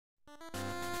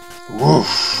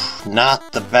Woof,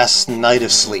 not the best night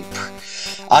of sleep.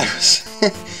 I was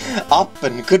up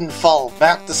and couldn't fall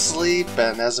back to sleep,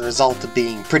 and as a result of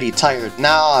being pretty tired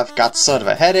now, I've got sort of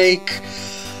a headache.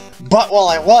 But while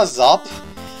I was up,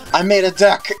 I made a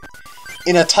deck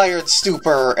in a tired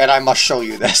stupor, and I must show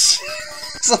you this.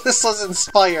 So this was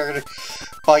inspired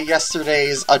by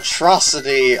yesterday's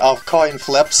atrocity of coin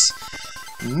flips.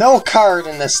 No card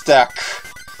in this deck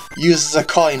uses a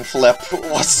coin flip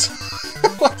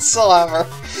whatsoever.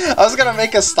 I was gonna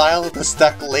make a style of this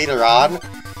deck later on,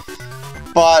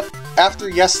 but after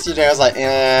yesterday I was like,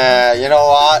 you know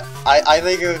what? I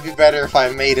think it would be better if I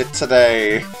made it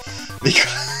today,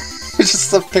 because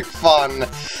just to pick fun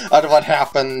at what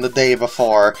happened the day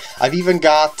before. I've even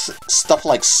got stuff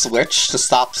like switch to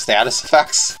stop status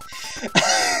effects.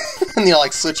 And you know,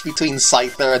 like switch between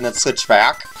Scyther and then switch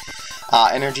back.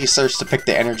 Energy search to pick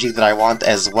the energy that I want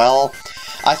as well.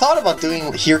 I thought about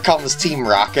doing Here Comes Team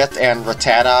Rocket and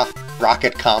Rattata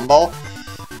Rocket combo,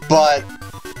 but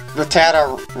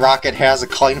Rattata Rocket has a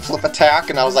coin flip attack,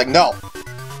 and I was like, no!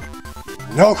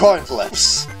 No coin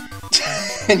flips!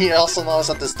 And you also notice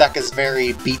that this deck is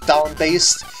very beatdown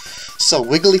based, so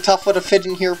Wigglytuff would have fit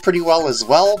in here pretty well as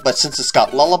well, but since it's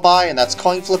got Lullaby and that's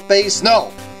coin flip based,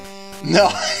 no! No!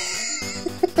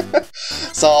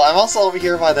 So I'm also over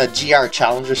here by the GR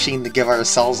challenge machine to give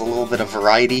ourselves a little bit of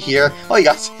variety here. Oh, you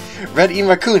got Red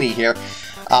Imakuni here.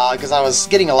 Because I was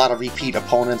getting a lot of repeat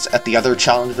opponents at the other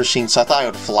challenge machine, so I thought I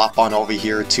would flop on over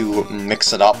here to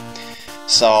mix it up.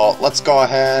 So let's go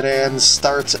ahead and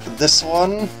start this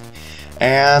one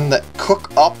and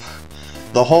cook up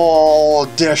the whole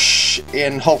dish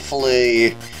in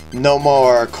hopefully no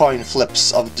more coin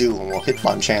flips of doom. Well,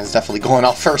 Hitmonchan's definitely going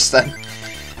off first then,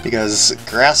 because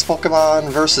grass Pokemon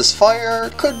versus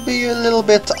fire could be a little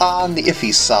bit on the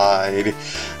iffy side.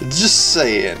 Just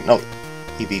saying. Oh,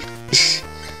 Eevee.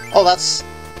 Oh, that's...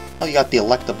 Oh, you got the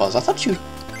Electabuzz. I thought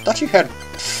you had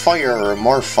fire or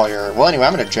more fire. Well, anyway,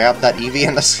 I'm gonna jab that Eevee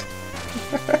in this.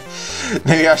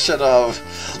 Maybe I should have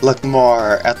looked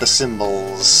more at the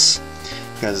symbols,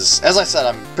 because, as I said,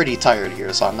 I'm pretty tired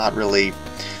here, so I'm not really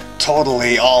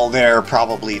totally all there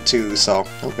probably too, so...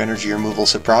 Oh, energy removal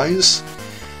surprise.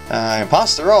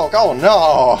 Imposter Oak, oh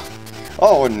no!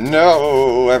 Oh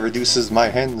no! That reduces my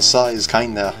hand size,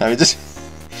 kinda. I mean, just...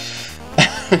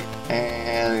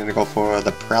 And I'm gonna go for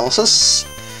the paralysis,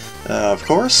 of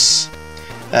course.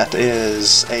 That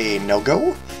is a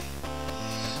no-go.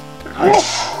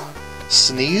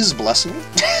 Sneeze, bless me.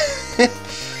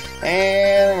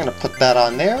 And I'm gonna put that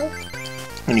on there.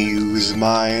 I'm gonna use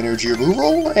my energy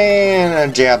removal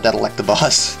and jab that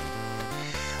Electabuzz.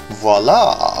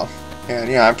 Voila! And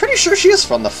yeah, I'm pretty sure she is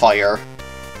from the fire.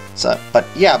 So, but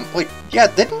yeah, wait, yeah,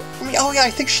 didn't? I mean, oh yeah, I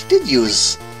think she did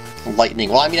use lightning.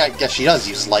 Well, I mean, I guess she does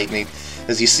use lightning,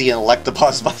 as you see in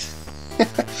Electabuzz, but...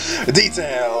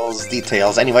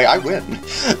 Details. Anyway, I win.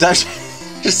 That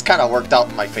just kind of worked out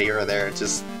in my favor there,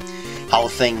 just how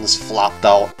things flopped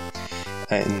out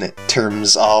in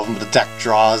terms of the deck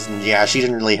draws, and yeah, she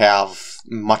didn't really have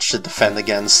much to defend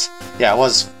against. Yeah, it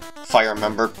was fire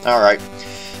member. Alright.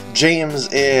 James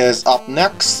is up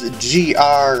next.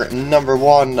 GR number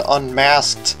 1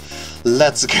 unmasked.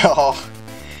 Let's go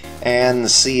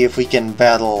and see if we can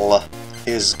battle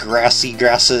his grassy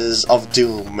grasses of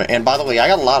doom. And by the way, I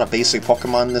got a lot of basic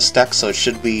Pokemon in this deck, so it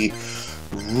should be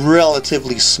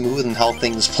relatively smooth in how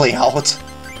things play out.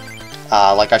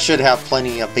 Like, I should have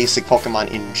plenty of basic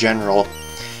Pokemon in general.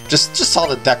 Just how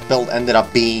the deck build ended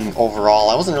up being overall.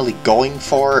 I wasn't really going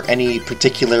for any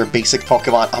particular basic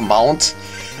Pokemon amount.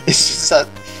 It's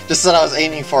just that I was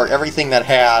aiming for everything that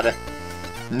had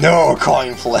no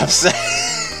coin flips.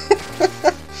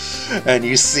 And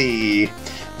you see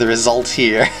the result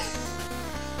here.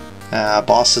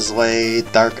 Boss's Way,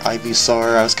 Dark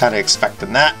Ivysaur, I was kind of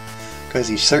expecting that, because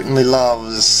he certainly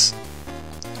loves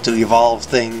to evolve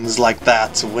things like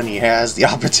that when he has the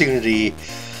opportunity.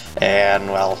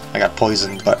 And, well, I got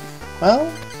poisoned, but, well,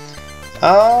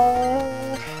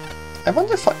 I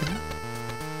wonder if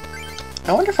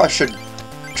I should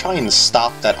try and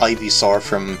stop that Ivysaur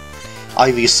from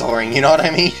Ivysauring, you know what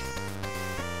I mean?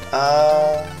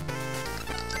 I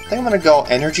think I'm gonna go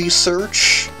Energy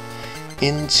Search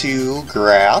into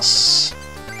Grass,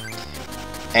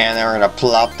 and then we're gonna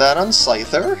plop that on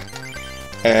Scyther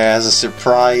as a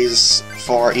surprise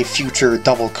for a future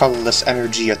double colorless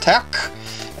energy attack,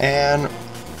 and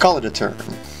call it a turn.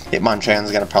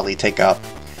 Hitmonchan's gonna probably take a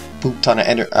poop ton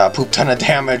of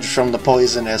damage from the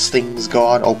poison as things go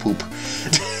on. Oh, poop.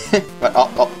 But,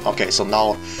 okay, so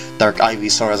now Dark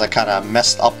Ivysaur, as I kind of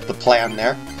messed up the plan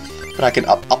there. But I can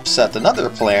upset another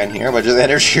plan here by just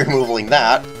energy removaling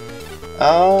that.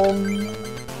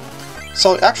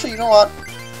 So actually, you know what?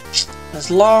 As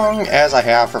long as I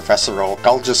have Professor Oak,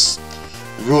 I'll just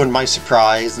ruin my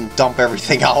surprise and dump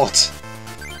everything out.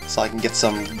 So I can get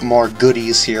some more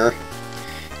goodies here.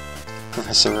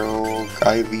 Professor Oak,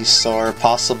 Ivysaur,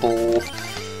 possible,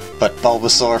 but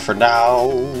Bulbasaur for now.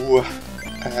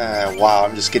 Wow,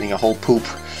 I'm just getting a whole poop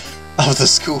of the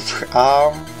scoop.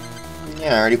 Yeah,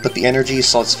 I already put the energy,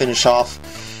 so let's finish off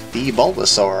the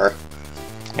Bulbasaur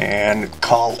and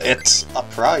call it a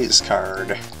prize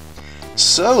card.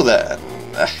 So then,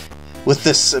 with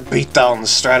this beatdown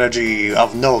strategy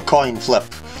of no coin flip,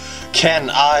 can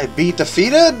I be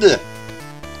defeated?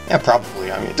 Yeah,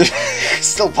 probably. I mean, it's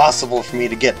still possible for me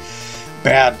to get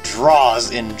bad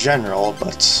draws in general,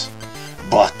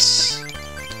 but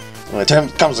when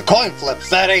it comes to coin flips,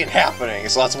 that ain't happening.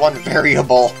 So that's one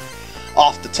variable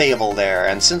off the table there.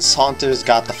 And since Haunter's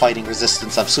got the fighting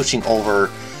resistance, I'm switching over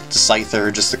to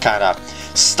Scyther just to kind of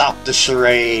stop the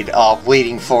charade of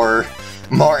waiting for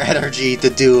more energy to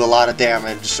do a lot of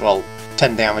damage. Well,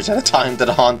 10 damage at a time to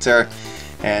the Haunter.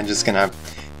 And just gonna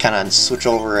kind of switch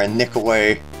over and nick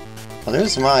away. Well,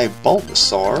 there's my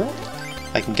Bulbasaur.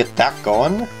 I can get that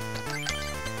going.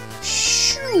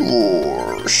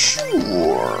 Sure.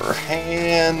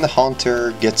 And the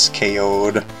Haunter gets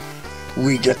KO'd.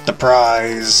 We get the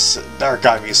prize. Dark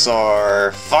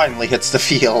Ivysaur finally hits the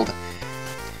field.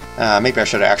 Maybe I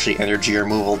should have actually energy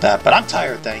removal that, but I'm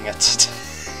tired, dang it.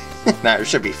 Nah, it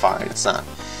should be fine. It's not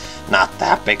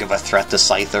that big of a threat to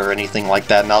Scyther or anything like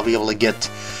that, and I'll be able to get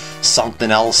something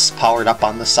else powered up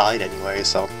on the side anyway,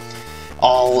 so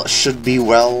all should be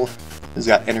well. He's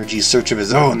got energy search of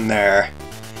his own there.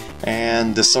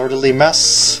 And Disorderly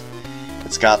Mess.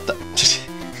 It's got the...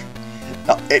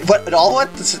 it all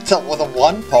went with a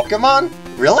one Pokemon?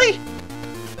 Really?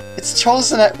 It's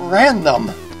chosen at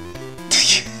random.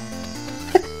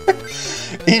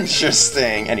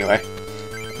 Interesting. Anyway.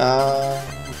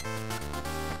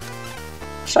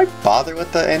 Should I bother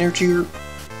with the energy?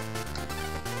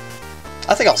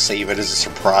 I think I'll save it as a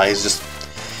surprise. Just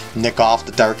nick off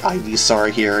the Dark Ivysaur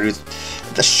here.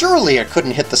 Surely it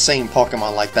couldn't hit the same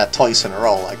Pokemon like that twice in a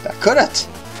row like that. Could it?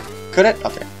 Could it?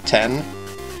 Okay. 10.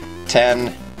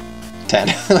 10. 10.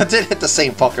 It did hit the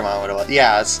same Pokemon. What it was.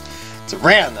 Yeah, it's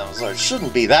random, so it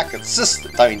shouldn't be that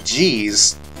consistent. I mean,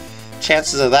 geez.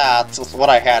 Chances of that, with what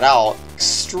I had out,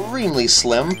 extremely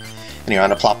slim. Anyway, I'm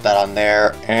going to plop that on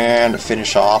there and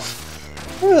finish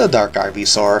off the Dark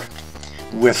Ivysaur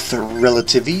with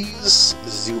relative ease.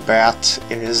 Zubat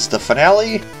is the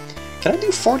finale. Can I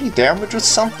do 40 damage with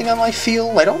something on my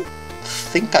field? I don't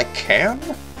think I can.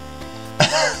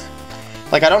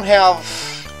 Like, I don't have...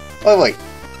 Oh, wait.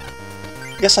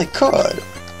 Yes, I could.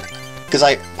 Because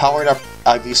I powered up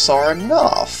Ivysaur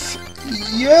enough.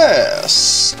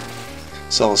 Yes!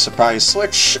 So, surprise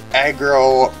switch,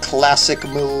 aggro, classic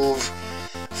move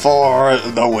for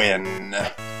the win.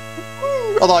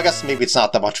 Although I guess maybe it's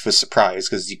not that much of a surprise,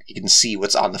 because you can see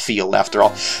what's on the field after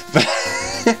all.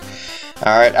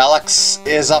 Alright, Alex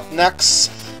is up next.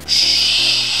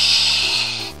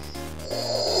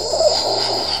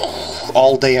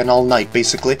 All day and all night,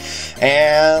 basically.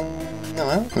 And...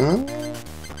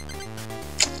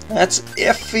 that's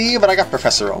iffy, but I got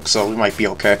Professor Oak, so we might be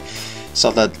okay. So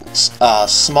the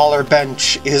smaller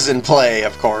bench is in play,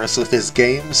 of course, with this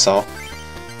game, so...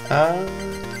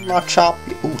 Machop...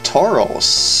 Ooh,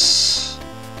 Tauros.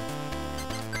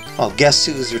 Well, guess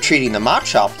who's retreating the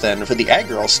Machop, then, for the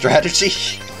aggro strategy?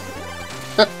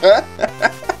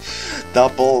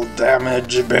 Double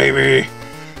damage, baby!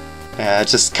 Yeah, it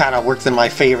just kind of worked in my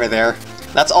favor there.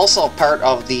 That's also part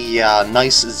of the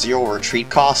nice zero retreat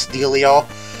cost dealio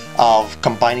of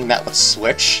combining that with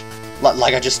Switch.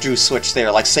 Like I just drew Switch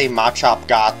there, like say Machop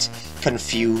got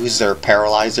confused or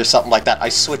paralyzed or something like that, I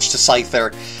switched to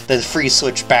Scyther, then free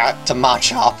switch back to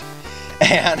Machop,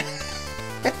 and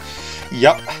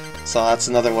yep, so that's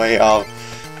another way of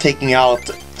taking out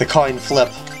the coin flip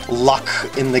luck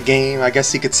in the game, I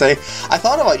guess you could say. I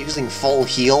thought about using full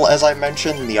heal, as I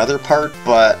mentioned in the other part,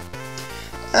 but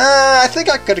I think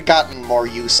I could have gotten more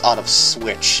use out of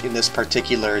Switch in this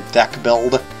particular deck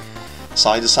build. So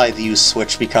I decided to use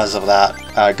Switch because of that,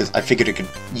 because I figured it could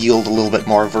yield a little bit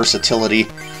more versatility.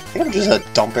 I think I'm just going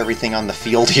to dump everything on the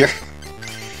field here.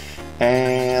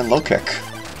 And low kick.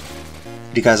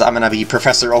 Because I'm going to be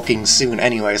Professor Oaking soon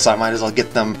anyway, so I might as well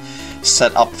get them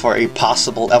set up for a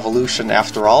possible evolution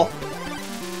after all.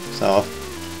 So,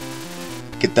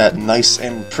 get that nice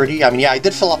and pretty. I mean, yeah, I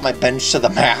did fill up my bench to the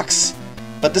max,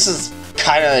 but this is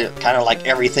kind of like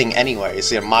everything anyway.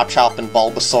 So, yeah, Machop and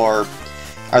Bulbasaur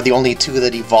are the only two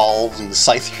that evolved, and the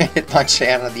Scyther hit my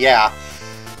channel, yeah.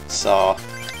 So,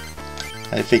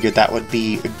 I figured that would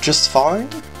be just fine.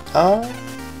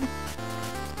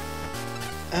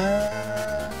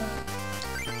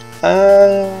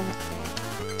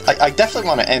 I definitely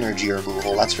want an energy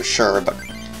removal, that's for sure, but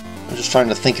I'm just trying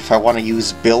to think if I want to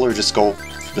use Bill or just go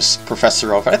for this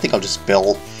Professor Oak. I think I'll just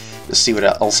Bill, just see what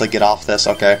else I get off this.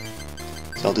 Okay,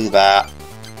 so I'll do that,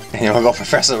 and then we'll go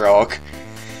Professor Oak.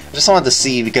 I just wanted to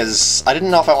see, because I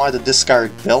didn't know if I wanted to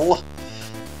discard Bill,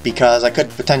 because I could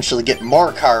potentially get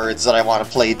more cards that I want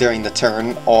to play during the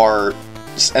turn, or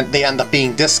they end up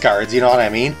being discards, you know what I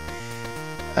mean?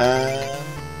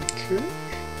 Okay.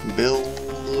 Bill,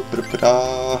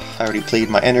 I already played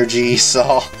my energy, so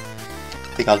I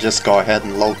think I'll just go ahead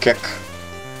and low kick,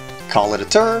 call it a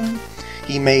turn.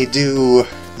 He may do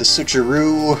the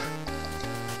switcheroo,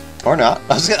 or not.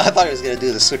 I thought he was going to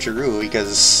do the switcheroo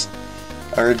because,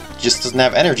 or just doesn't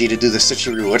have energy to do the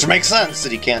switcheroo, which makes sense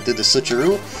that he can't do the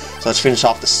switcheroo. So let's finish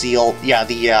off the seal.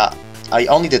 Yeah, I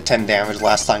only did 10 damage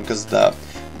last time because the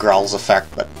Growl's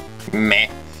effect, but meh.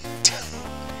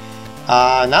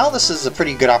 Now this is a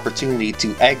pretty good opportunity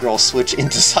to aggro switch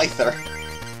into Scyther.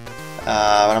 But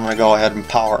I'm going to go ahead and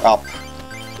power up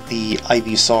the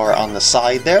Ivysaur on the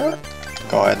side there.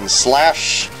 Go ahead and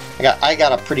slash. I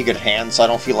got a pretty good hand, so I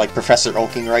don't feel like Professor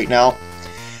Oaking right now.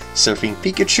 Surfing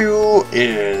Pikachu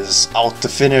is out to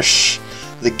finish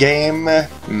the game,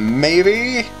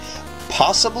 maybe?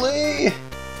 Possibly?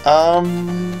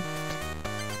 Can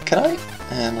I?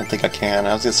 I don't think I can.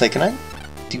 I was gonna say, can I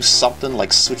do something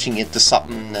like switching into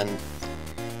something and...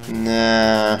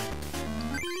 Nah.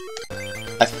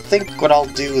 I think what I'll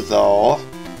do, though,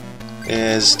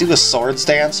 is do a Swords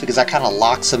Dance, because that kind of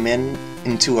locks him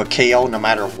into a KO no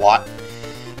matter what.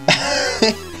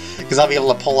 Because I'll be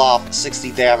able to pull off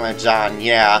 60 damage on,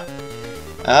 yeah.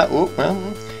 Well,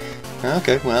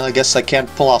 okay, well, I guess I can't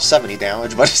pull off 70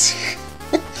 damage, but...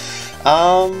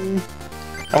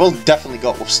 I will definitely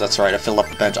go... Whoops, that's right, I filled up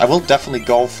the bench. I will definitely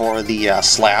go for the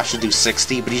slash to do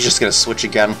 60, but he's just going to switch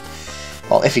again.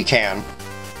 Well, if he can.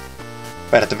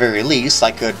 But at the very least,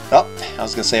 I could... Oh, I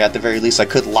was going to say at the very least I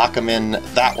could lock him in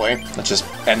that way. Let's just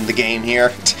end the game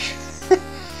here.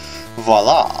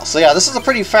 Voila. So yeah, this is a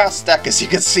pretty fast deck, as you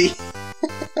can see.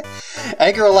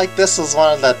 Aggro like this is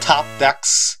one of the top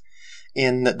decks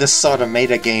in this sort of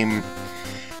meta game.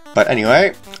 But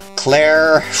anyway,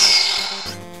 Claire...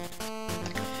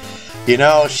 You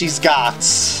know, she's got the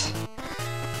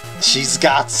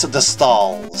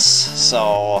stalls,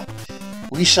 so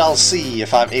we shall see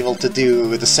if I'm able to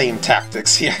do the same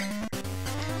tactics here.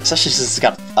 Especially since it's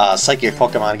got Psychic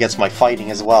Pokemon against my fighting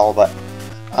as well, but...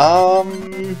 I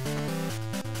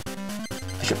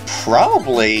should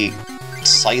probably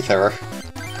Scyther.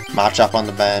 Machop on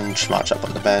the bench, Machop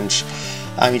on the bench.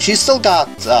 I mean, she's still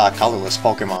got colorless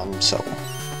Pokemon, so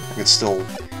I can still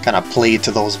kind of play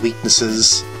to those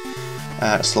weaknesses.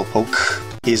 Slowpoke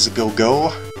is a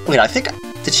go-go. Wait, I think...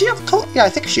 Did she have color? Yeah, I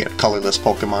think she had colorless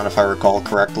Pokemon, if I recall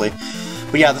correctly.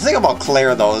 But yeah, the thing about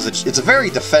Claire, though, is it's a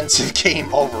very defensive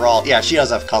game overall. Yeah, she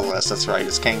does have colorless, that's right.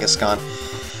 It's Kangaskhan.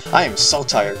 I am so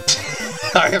tired.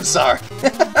 I am sorry.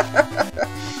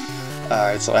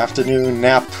 Alright, so afternoon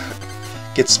nap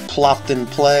gets plopped in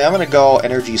play. I'm going to go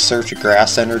Energy Search,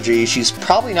 Grass Energy. She's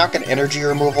probably not going to Energy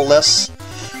Removal this,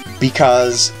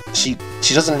 because she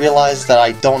doesn't realize that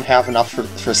I don't have enough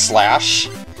for Slash.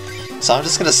 So I'm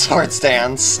just going to Swords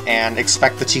Dance and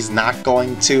expect that she's not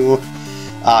going to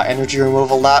Energy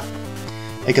Removal that,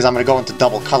 because I'm going to go into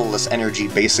double colorless energy,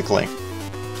 basically.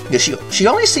 Yeah, she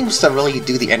only seems to really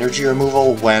do the energy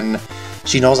removal when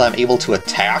she knows I'm able to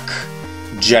attack,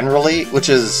 generally, which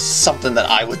is something that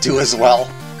I would do as well,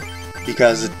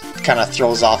 because it kind of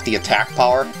throws off the attack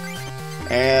power.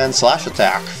 And Slash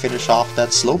Attack, finish off that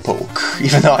Slowpoke.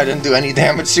 Even though I didn't do any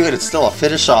damage to it, it's still a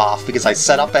finish off, because I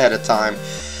set up ahead of time.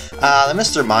 The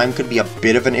Mr. Mime could be a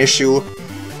bit of an issue,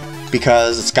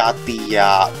 because it's got the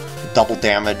double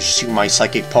damage to my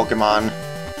Psychic Pokemon.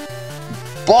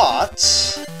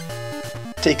 But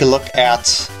take a look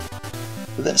at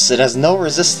this. It has no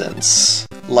resistance,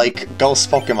 like Ghost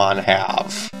Pokemon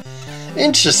have.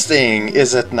 Interesting,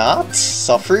 is it not?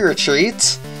 So free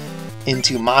retreat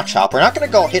into Machop. We're not going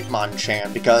to go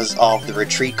Hitmonchan because of the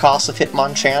retreat cost of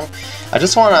Hitmonchan. I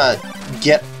just want to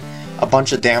get a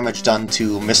bunch of damage done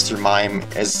to Mr. Mime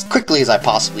as quickly as I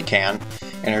possibly can.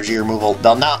 Energy removal.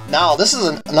 Now this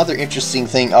is another interesting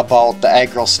thing about the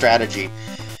aggro strategy.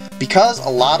 Because a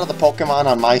lot of the Pokemon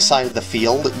on my side of the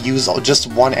field use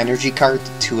just one energy card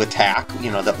to attack,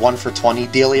 you know, that 1 for 20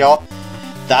 dealio,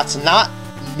 that's not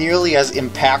nearly as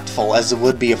impactful as it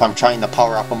would be if I'm trying to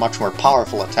power up a much more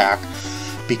powerful attack,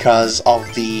 because of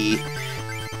the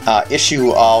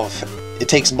issue of it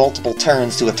takes multiple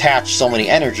turns to attach so many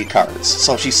energy cards.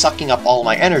 So she's sucking up all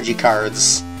my energy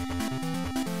cards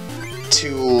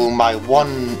to my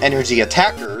 1 energy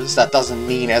attackers. That doesn't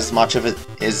mean as much of it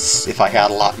as if I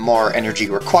had a lot more energy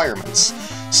requirements.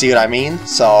 See what I mean?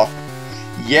 So,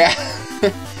 yeah.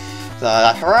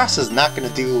 That harass is not going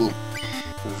to do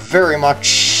very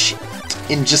much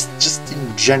in just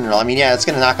in general. I mean, yeah, it's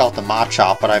going to knock out the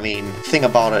Machop, but I mean, thing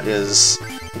about it is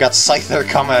we got Scyther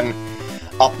coming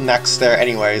up next there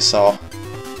anyway, so...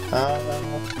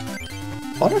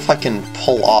 I wonder if I can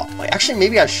pull off... Actually,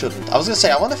 maybe I shouldn't. I was going to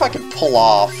say, I wonder if I can pull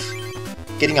off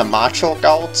getting a Machoke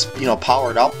out, you know,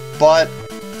 powered up, but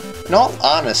in all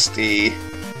honesty,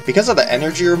 because of the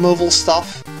energy removal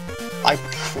stuff, I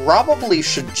probably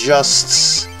should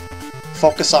just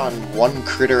focus on 1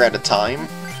 critter at a time,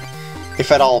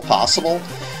 if at all possible,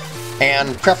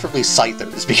 and preferably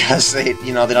Scythers, because they,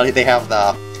 you know, they have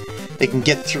the... They can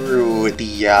get through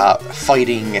the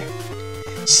fighting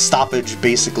stoppage,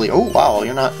 basically. Oh wow,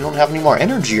 you don't have any more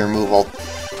energy removal.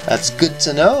 That's good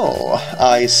to know.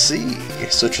 I see.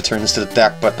 Switch returns to the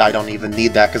deck, but I don't even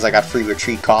need that because I got free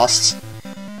retreat costs.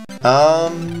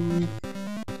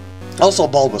 Also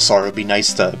Bulbasaur would be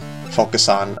nice to focus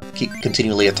on, keep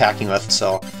continually attacking with,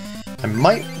 so I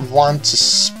might want to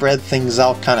spread things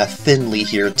out kind of thinly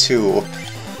here too.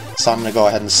 So I'm gonna go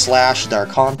ahead and slash Dark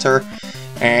Haunter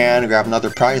and grab another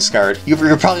prize card.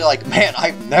 You're probably like, man,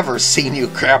 I've never seen you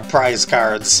grab prize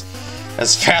cards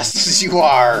as fast as you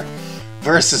are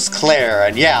versus Claire.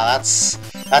 And yeah, that's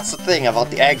the thing about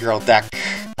the aggro deck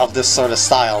of this sort of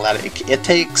style, that it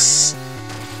takes...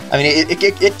 I mean,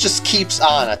 it just keeps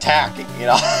on attacking, you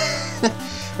know?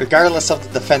 Regardless of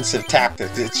the defensive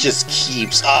tactics, it just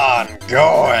keeps on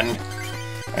going.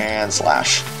 And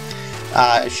slash.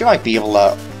 She might be able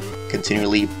to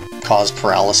continually cause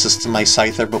paralysis to my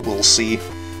Scyther, but we'll see.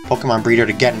 Pokemon breeder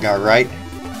to Gengar, right?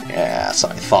 Yeah, that's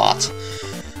what I thought.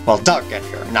 Well, Dark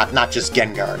Gengar, not just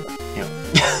Gengar, you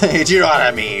know. You know what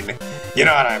I mean? You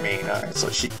know what I mean? Alright, so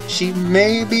she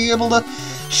may be able to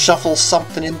shuffle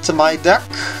something into my deck.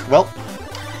 Well,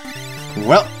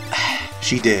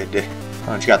 she did.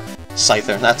 Oh, she got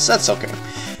Scyther. That's okay,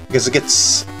 because it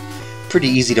gets pretty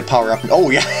easy to power up.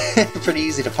 Oh yeah, pretty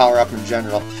easy to power up in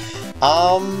general.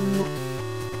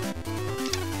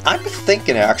 I'm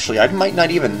thinking, actually, I might not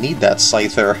even need that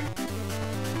Scyther.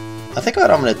 I think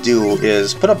what I'm going to do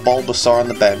is put a Bulbasaur on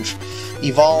the bench,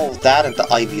 evolve that into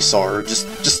Ivysaur,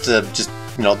 just to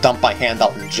you know, dump my hand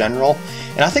out in general.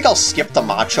 And I think I'll skip the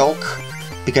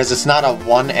Machoke, because it's not a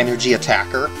 1 energy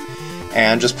attacker,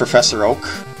 and just Professor Oak.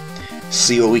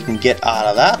 See what we can get out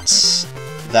of that.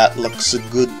 That looks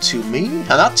good to me.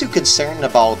 I'm not too concerned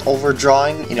about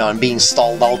overdrawing, you know, and being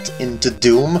stalled out into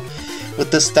Doom with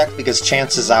this deck, because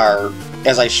chances are,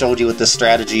 as I showed you with this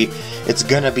strategy, it's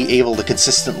gonna be able to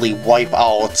consistently wipe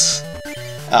out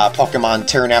Pokemon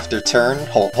turn after turn,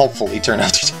 hopefully turn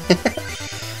after turn.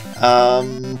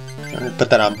 Put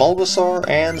that on Bulbasaur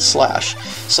and slash.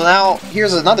 So now,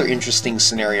 here's another interesting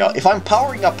scenario. If I'm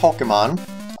powering up Pokemon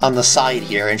on the side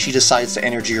here, and she decides to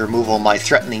energy removal my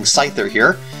threatening Scyther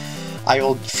here, I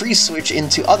will free switch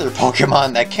into other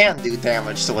Pokemon that can do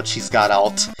damage to what she's got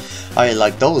out. I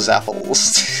like those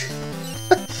apples.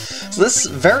 So this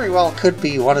very well could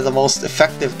be one of the most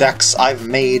effective decks I've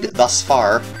made thus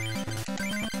far.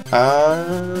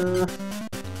 I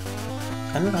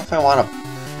don't know if I want to...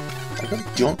 I really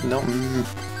don't know.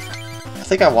 I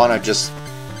think I want to just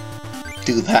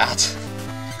do that.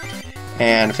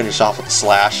 And finish off with a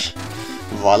slash.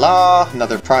 Voila!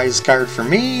 Another prize card for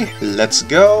me. Let's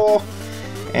go!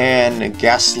 And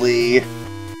Ghastly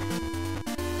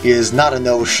is not a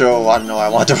no-show. I don't know, I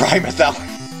want to rhyme it that way.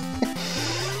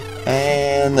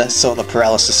 And so the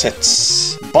paralysis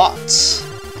hits. But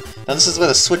now this is where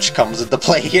the switch comes into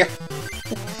play here.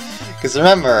 Because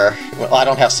remember, well, I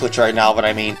don't have switch right now, but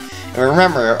I mean,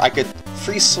 remember, I could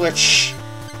free switch,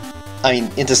 I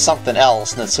mean, into something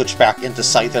else and then switch back into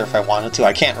Scyther if I wanted to.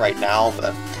 I can't right now,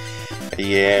 but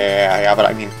yeah, but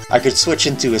I mean, I could switch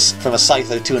into from a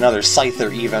Scyther to another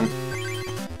Scyther even.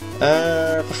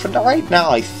 But for right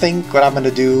now, I think what I'm going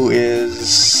to do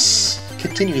is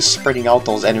continue spreading out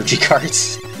those energy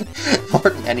cards more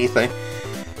than anything.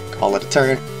 Call it a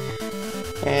turn.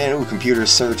 And ooh, computer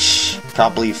search,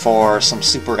 probably for some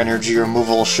super energy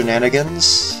removal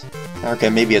shenanigans. Okay,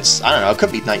 maybe it's, I don't know, it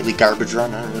could be Nightly Garbage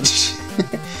Run. I don't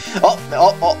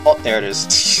know. oh, there it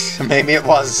is. Maybe it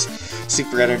was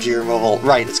super energy removal.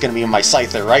 Right, it's going to be in my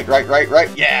Scyther, right?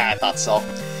 Yeah, I thought so.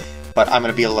 But I'm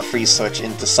going to be able to free switch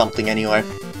into something anyway.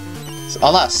 So,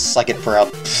 unless I get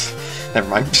never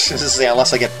mind.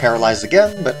 Unless I get paralyzed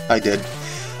again, but I did.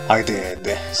 I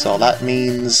did. So that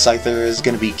means Scyther is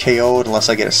going to be KO'd unless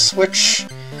I get a switch.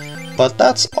 But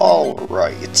that's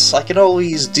alright. I can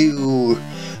always do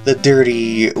the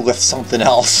dirty with something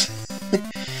else.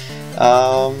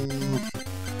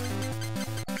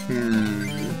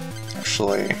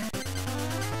 Actually...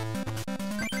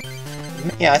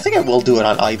 yeah, I think I will do it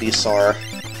on Ivysaur.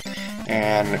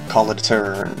 And call it a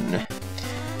turn.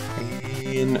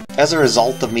 And as a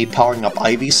result of me powering up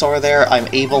Ivysaur there, I'm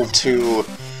able to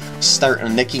start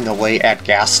nicking away at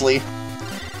Ghastly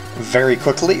very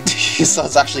quickly. So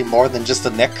it's actually more than just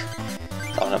a nick.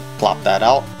 So I'm gonna plop that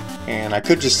out. And I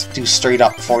could just do straight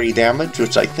up 40 damage,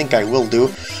 which I think I will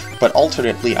do. But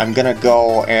alternately, I'm gonna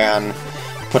go and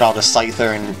put out a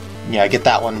Scyther and yeah, get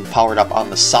that one powered up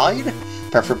on the side.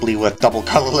 Preferably with double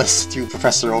colorless through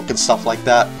Professor Oak and stuff like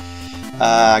that.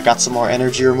 Got some more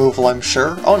energy removal, I'm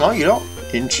sure. Oh no, you don't?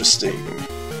 Interesting.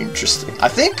 Interesting. I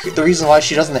think the reason why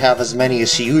she doesn't have as many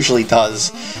as she usually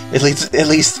does, at least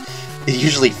it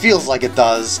usually feels like it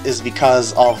does, is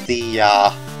because of the,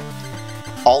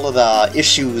 all of the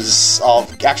issues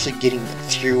of actually getting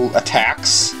through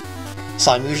attacks.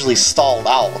 So I'm usually stalled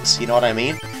out, you know what I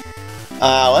mean?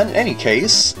 Well, in any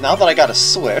case, now that I got a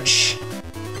switch,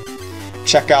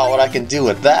 check out what I can do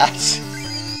with that.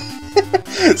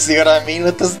 See what I mean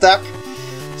with this deck?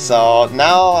 So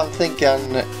now I'm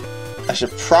thinking I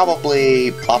should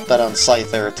probably plop that on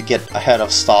Scyther to get ahead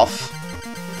of stuff.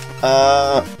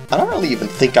 I don't really even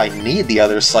think I need the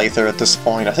other Scyther at this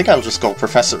point. I think I'll just go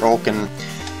Professor Oak and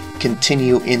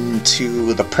continue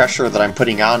into the pressure that I'm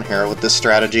putting on here with this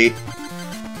strategy.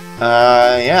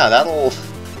 Yeah,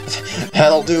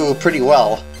 that'll do pretty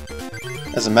well.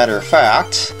 As a matter of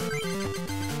fact,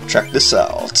 check this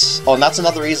out. Oh, and that's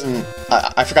another reason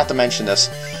I forgot to mention this.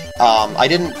 I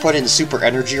didn't put in super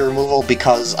energy removal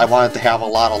because I wanted to have a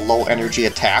lot of low energy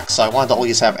attacks, so I wanted to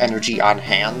always have energy on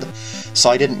hand.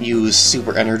 So I didn't use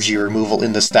super energy removal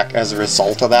in this deck as a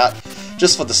result of that,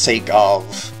 just for the sake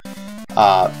of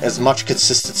as much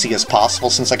consistency as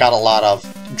possible, since I got a lot of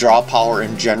draw power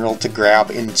in general to grab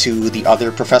into the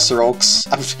other Professor Oaks.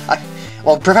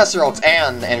 Well, Professor Oaks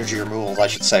and energy removals, I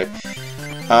should say.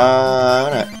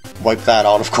 I'm gonna wipe that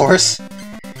out, of course.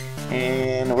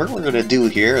 And what we're gonna do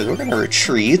here is we're gonna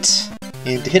retreat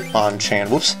into Hitmonchan.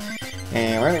 Whoops.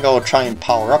 And we're gonna go try and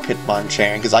power up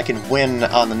Hitmonchan, because I can win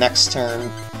on the next turn,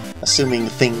 assuming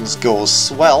things go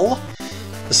swell.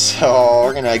 So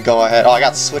we're gonna go ahead. Oh, I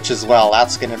got Switch as well.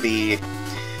 That's gonna be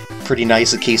pretty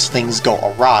nice in case things go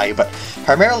awry. But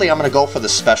primarily I'm gonna go for the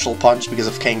Special Punch because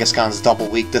of Kangaskhan's double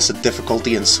weakness and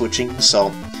difficulty in switching.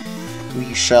 So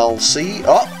we shall see.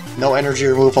 Oh, no energy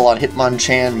removal on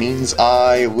Hitmonchan means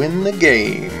I win the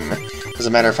game. As a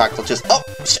matter of fact, I'll just... oh!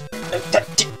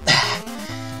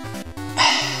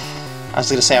 I was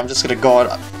gonna say, I'm just gonna go on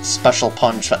a Special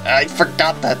Punch. I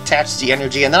forgot to attach the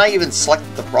energy, and then I even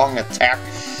selected the wrong attack.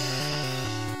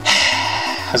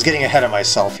 I was getting ahead of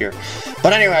myself here.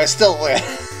 But anyway, I still win.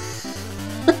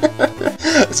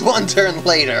 It's one turn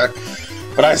later,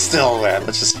 but I still win.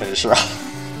 Let's just finish her off.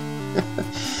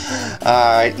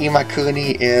 Alright,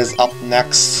 Imakuni is up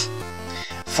next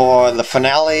for the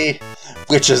finale,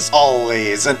 which is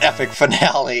always an epic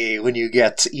finale when you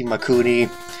get Imakuni.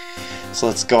 So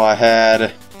let's go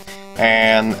ahead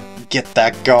and get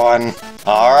that going.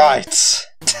 Alright!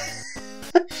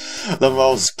 The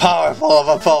most powerful of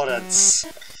opponents,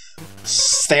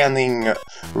 standing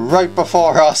right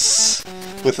before us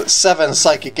with 7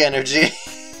 psychic energy.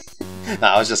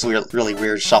 Nah, it was just a really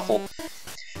weird shuffle.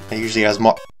 It usually has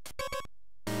more...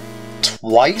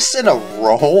 twice in a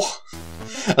row?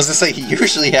 I was gonna say he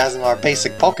usually has more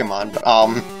basic Pokemon,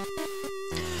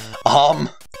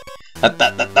 but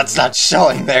that's not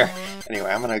showing there. Anyway,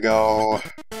 I'm gonna go...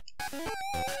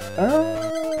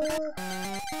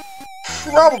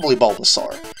 probably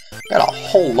Bulbasaur. Got a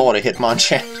whole load of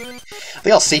Hitmonchan. I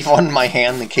think I'll save one in my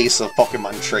hand in case of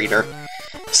Pokemon Trader.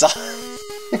 So...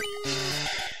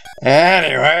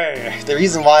 anyway, the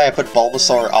reason why I put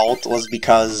Bulbasaur out was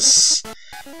because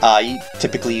he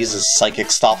typically uses Psychic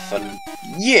stuff, and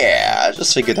yeah, I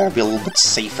just figured that would be a little bit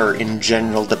safer in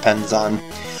general, depends on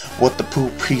what the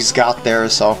poop he's got there,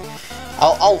 so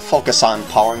I'll focus on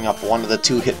powering up one of the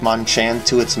 2 Hitmonchan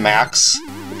to its max,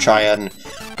 try and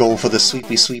go for the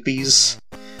sweepies,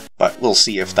 but we'll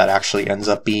see if that actually ends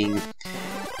up being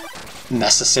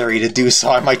necessary to do so.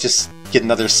 I might just get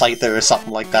another Scyther or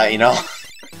something like that, you know?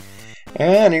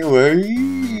 Anyway...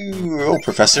 oh,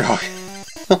 Professor Oak.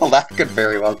 Well, that could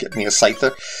very well get me a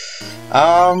Scyther.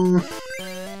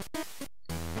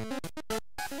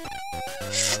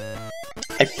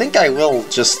 I think I will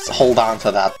just hold on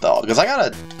to that, though, because I got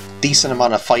a decent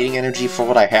amount of fighting energy for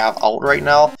what I have out right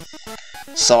now.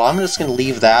 So I'm just going to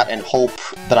leave that and hope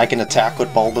that I can attack with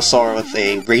Bulbasaur with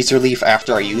a Razor Leaf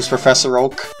after I use Professor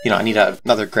Oak. You know, I need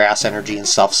another grass energy and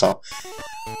stuff, so...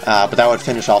 but that would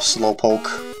finish off Slowpoke.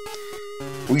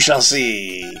 We shall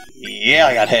see. Yeah,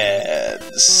 I got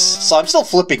heads. So I'm still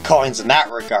flipping coins in that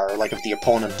regard, like if the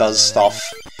opponent does stuff.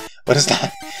 But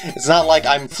it's not like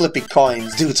I'm flipping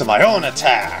coins due to my own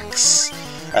attacks.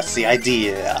 That's the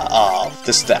idea of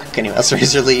this deck. Anyway, that's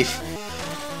Razor Leaf.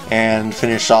 And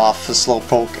finish off the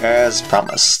Slowpoke as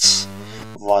promised.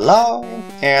 Voila!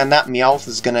 And that Meowth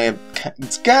is gonna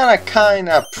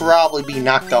kinda probably be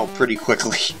knocked out pretty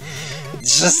quickly.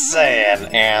 Just saying.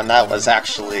 And that was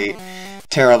actually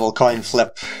terrible coin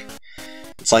flip.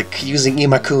 It's like using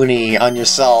Imakuni on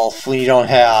yourself when you don't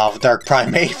have Dark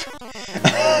Primeape.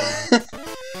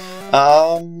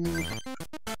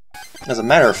 As a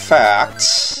matter of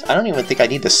fact, I don't even think I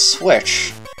need to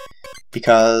switch,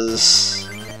 because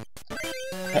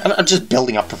I'm just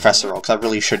building up Professor Oak, because I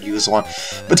really should use one.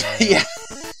 But yeah,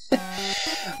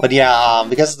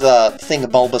 because the thing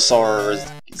of Bulbasaur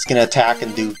is going to attack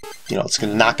and do, you know, it's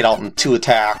going to knock it out in 2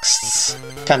 attacks. It's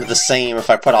kind of the same if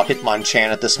I put out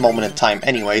Hitmonchan at this moment in time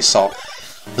anyway, so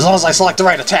as long as I select the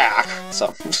right attack,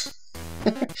 so...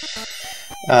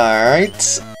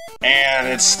 Alright, and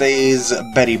it stays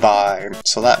Betty by,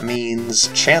 so that means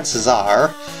chances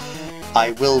are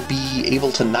I will be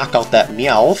able to knock out that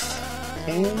Meowth,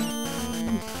 and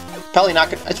probably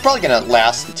not gonna, it's probably gonna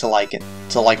last until like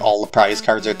all the prize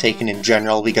cards are taken in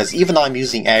general, because even though I'm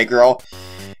using aggro,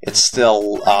 it's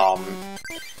still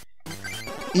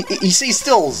he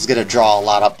still is gonna draw a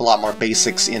lot more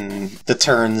basics in the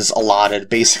turns allotted,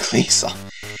 basically. So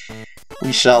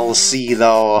we shall see,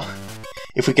 though,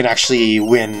 if we can actually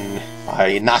win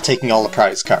by not taking all the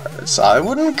prize cards. I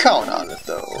wouldn't count on it,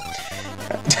 though.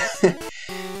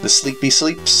 The Sleepy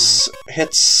Sleeps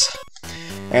hits,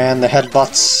 and the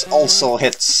Headbutts also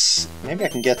hits. Maybe I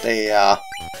can get a, I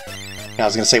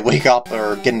was gonna say Wake Up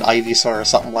or get an Ivysaur or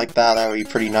something like that. That would be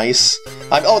pretty nice.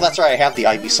 Oh, that's right, I have the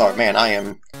Ivysaur. Man, I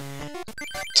am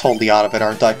totally out of it,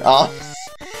 aren't I?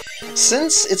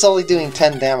 Since it's only doing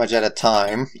 10 damage at a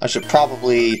time, I should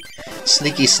probably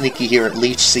sneaky here at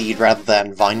Leech Seed rather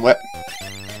than Vine Whip.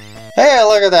 Hey,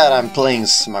 look at that, I'm playing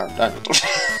smart.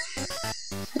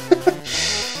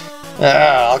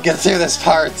 I'll get through this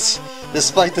part,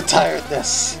 despite the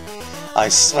tiredness. I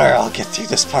swear I'll get through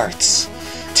this part.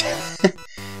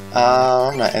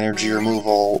 Not energy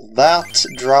removal. That,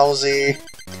 Drowsy.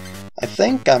 I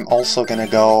think I'm also gonna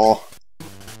go...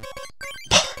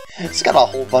 It's got a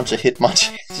whole bunch of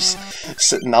Hitmonchan just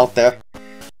sitting out there.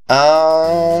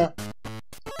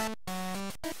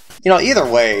 You know, either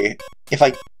way, if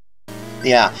I...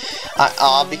 Yeah.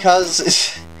 Because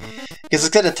it's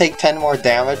gonna take 10 more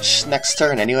damage next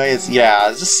turn anyways,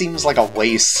 yeah, it just seems like a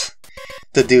waste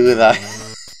to do the...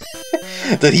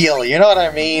 the heal, you know what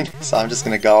I mean? So I'm just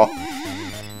gonna go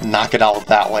knock it out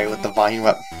that way with the Vine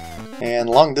Whip. And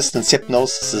long distance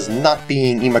hypnosis is not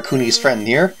being Imakuni's friend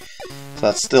here. So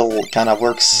that still kind of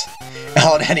works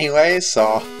out anyway,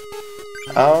 so...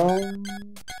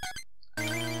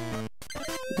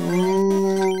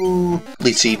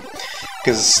 Leech Seed,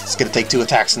 because it's going to take 2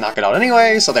 attacks to knock it out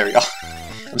anyway, so there we go.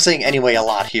 I'm saying anyway a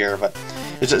lot here, but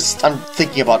it's just, I'm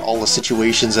thinking about all the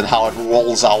situations and how it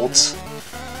rolls out.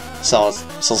 So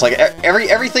it's like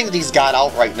everything that he's got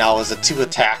out right now is a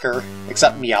 2-attacker,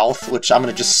 except Meowth, which I'm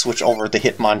going to just switch over to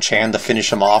Hitmonchan to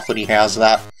finish him off when he has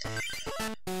that.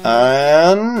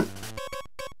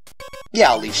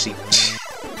 Yeah, Leech Seed.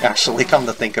 Actually, come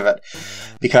to think of it.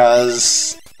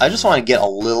 Because I just want to get a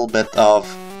little bit of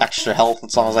extra health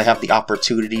as long as I have the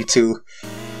opportunity to.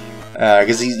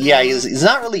 Because he's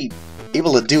not really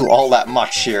able to do all that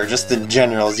much here, just in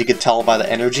general, as you can tell by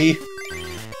the energy.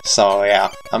 So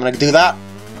yeah, I'm gonna do that.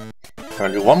 I'm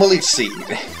gonna do one more Leech Seed.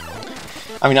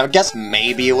 I mean, I guess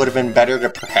maybe it would have been better to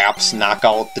perhaps knock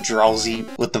out the Drowsy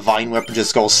with the Vine Whip and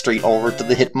just go straight over to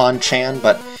the Hitmonchan,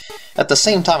 but at the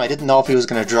same time, I didn't know if he was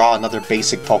going to draw another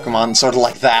basic Pokemon sort of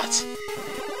like that.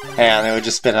 And it would have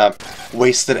just been a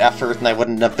wasted effort, and I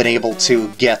wouldn't have been able to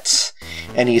get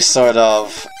any sort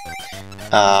of...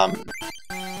 what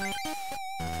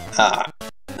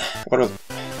was...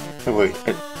 Wait,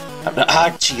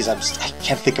 jeez, I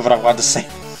can't think of what I wanted to say.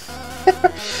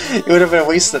 It would have been a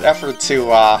wasted effort to,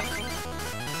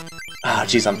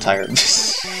 jeez, I'm tired.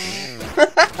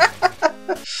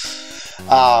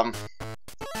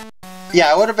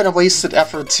 Yeah, it would have been a wasted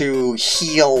effort to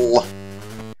heal...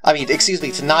 I mean, excuse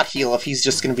me, to not heal if he's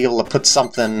just going to be able to put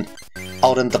something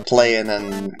out into play and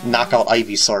then knock out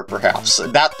Ivysaur, perhaps.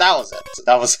 That was it.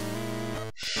 That was...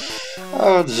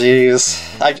 Oh, jeez.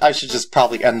 I should just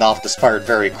probably end off this part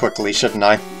very quickly, shouldn't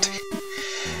I?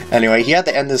 Anyway, he had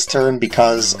to end his turn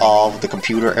because of the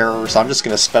computer error, so I'm just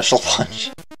gonna special punch.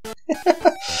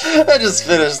 I just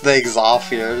finish things off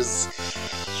here.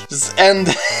 Just end.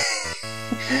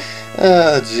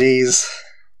 Oh, jeez.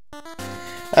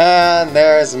 And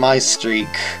there's my streak.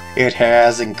 It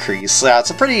has increased. Yeah, it's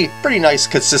a pretty nice,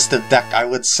 consistent deck, I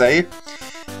would say.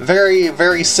 Very,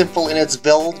 very simple in its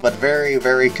build, but very,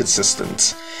 very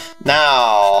consistent.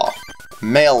 Now,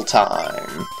 mail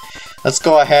time. Let's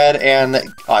go ahead and...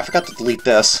 Oh, I forgot to delete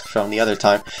this from the other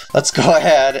time. Let's go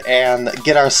ahead and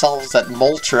get ourselves that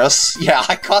Moltres. Yeah,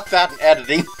 I caught that in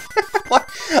editing. What?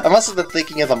 I must have been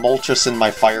thinking of the Moltres in my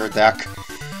fire deck.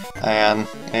 And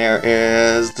there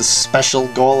is the special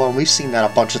Golem. We've seen that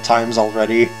a bunch of times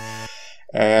already.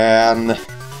 And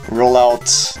roll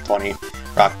out 20.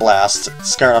 Rock Blast.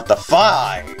 Discard up to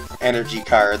 5 energy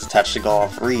cards attached to Golem.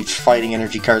 For each fighting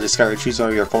energy card discard, choose one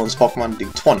of your opponent's Pokemon to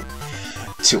do 20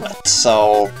 to it.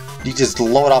 So you just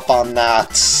load up on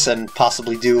that and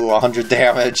possibly do 100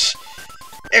 damage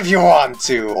if you want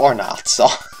to, or not. So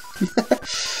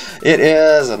it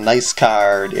is a nice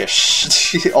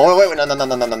card-ish. Oh wait, no.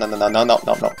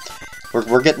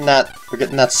 We're getting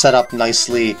that set up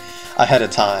nicely ahead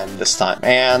of time this time.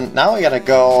 And now we gotta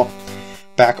go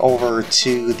back over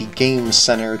to the game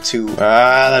center to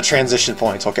the transition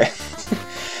point. Okay.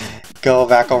 Go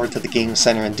back over to the game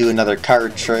center and do another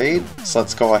card trade. So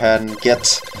let's go ahead and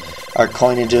get our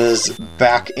coinages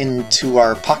back into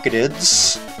our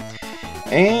pocketeds.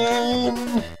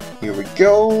 And here we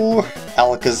go.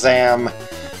 Alakazam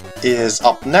is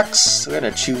up next. We're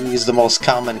going to choose the most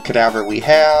common cadaver we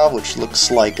have, which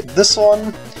looks like this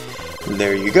one.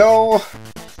 There you go.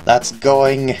 That's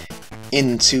going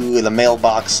into the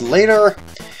mailbox later.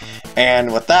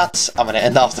 And with that, I'm going to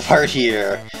end off the part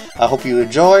here. I hope you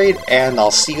enjoyed, and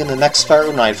I'll see you in the next part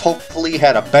when I've hopefully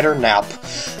had a better nap.